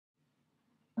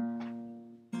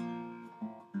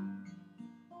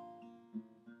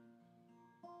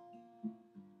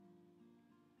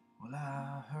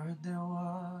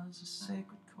a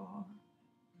sacred chord.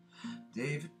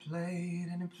 David played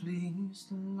and it pleased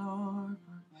the Lord,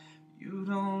 but you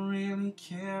don't really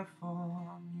care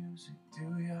for music,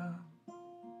 do ya?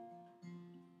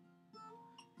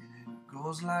 And it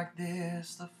goes like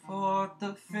this: the fourth,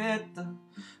 the fifth, the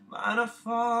minor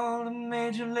fall, the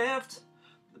major lift,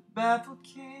 the baffled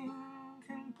king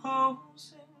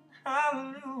composing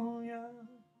hallelujah,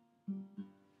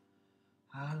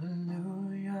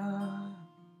 hallelujah,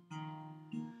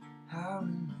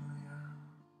 hallelujah,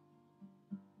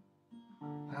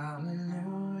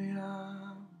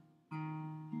 hallelujah,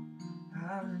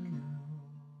 hallelujah.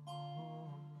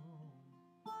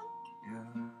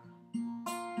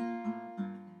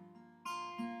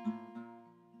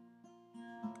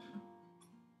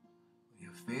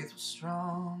 Your faith was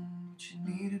strong, but you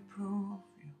needed proof.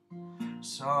 You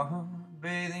saw her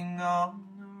bathing on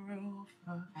the roof,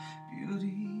 her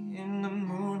beauty in the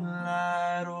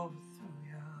moonlight overthrew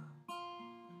you.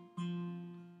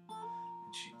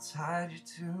 And she tied you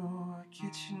to a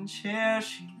kitchen chair,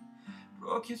 she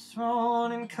broke your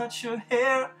throne and cut your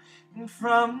hair, and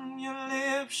from your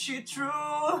lips she drew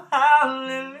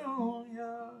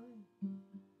hallelujah,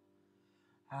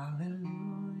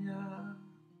 hallelujah,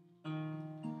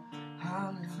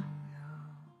 hallelujah,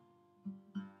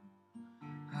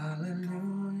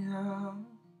 hallelujah,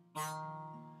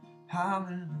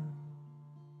 hallelujah.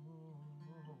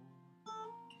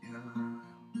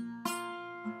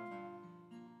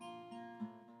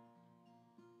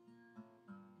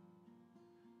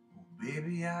 Oh,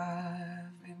 baby,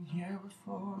 I've been here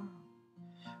before,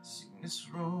 seen this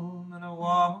room and I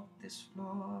walked this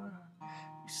floor. I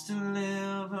used to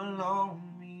live alone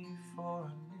before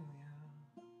I knew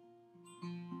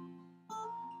you.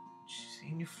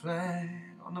 Seen your flag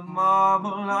on the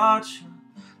marble arch.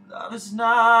 Love is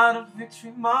not a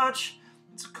victory march,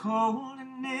 it's cold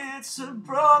and it's a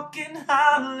broken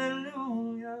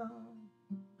hallelujah,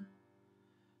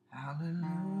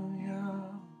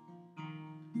 hallelujah,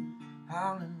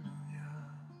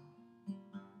 hallelujah,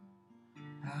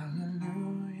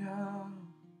 hallelujah,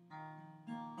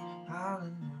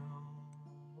 hallelujah.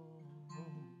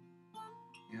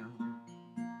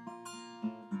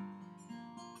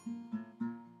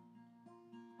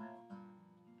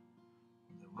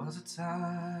 There was a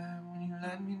time when you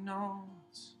let me know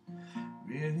what's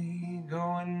really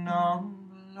going on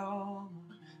below.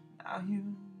 Now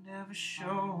you never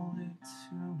showed it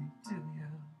to me, do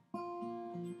you?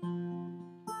 And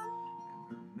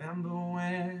remember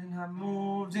when I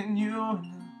moved in you, and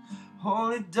the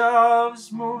holy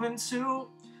doves moving too,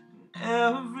 and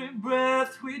every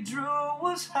breath we drew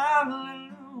was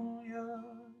hallelujah,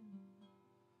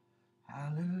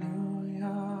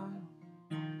 hallelujah,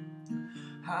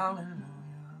 hallelujah,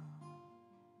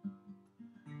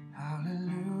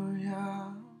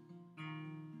 hallelujah,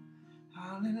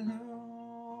 hallelujah.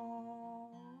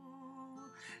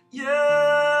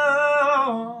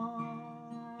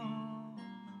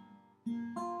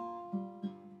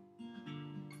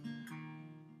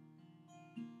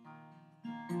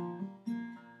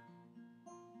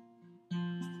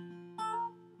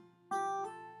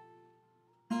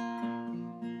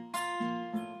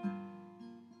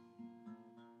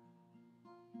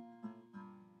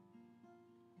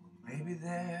 Maybe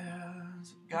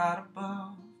there's a God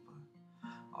above, but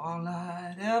all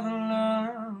I'd ever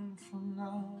learned from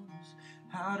love is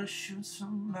how to shoot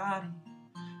somebody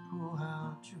who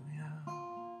outdrew you.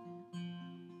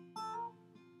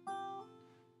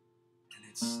 And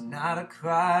it's not a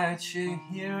cry that you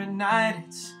hear at night,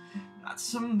 it's not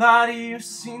somebody you've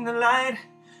seen the light.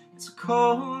 It's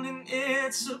cold and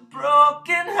it's a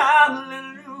broken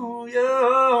hallelujah,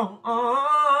 oh,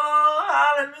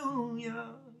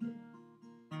 hallelujah,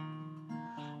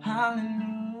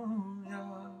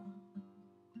 hallelujah,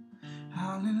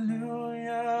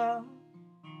 hallelujah,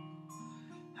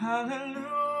 hallelujah,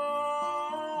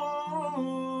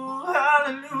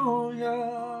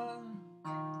 hallelujah,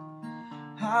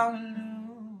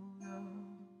 hallelujah,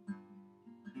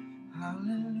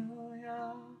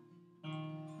 hallelujah,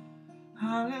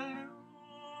 hallelujah.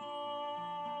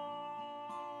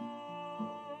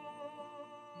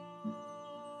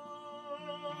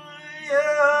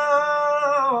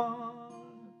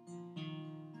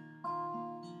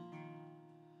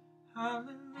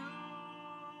 Hallelujah.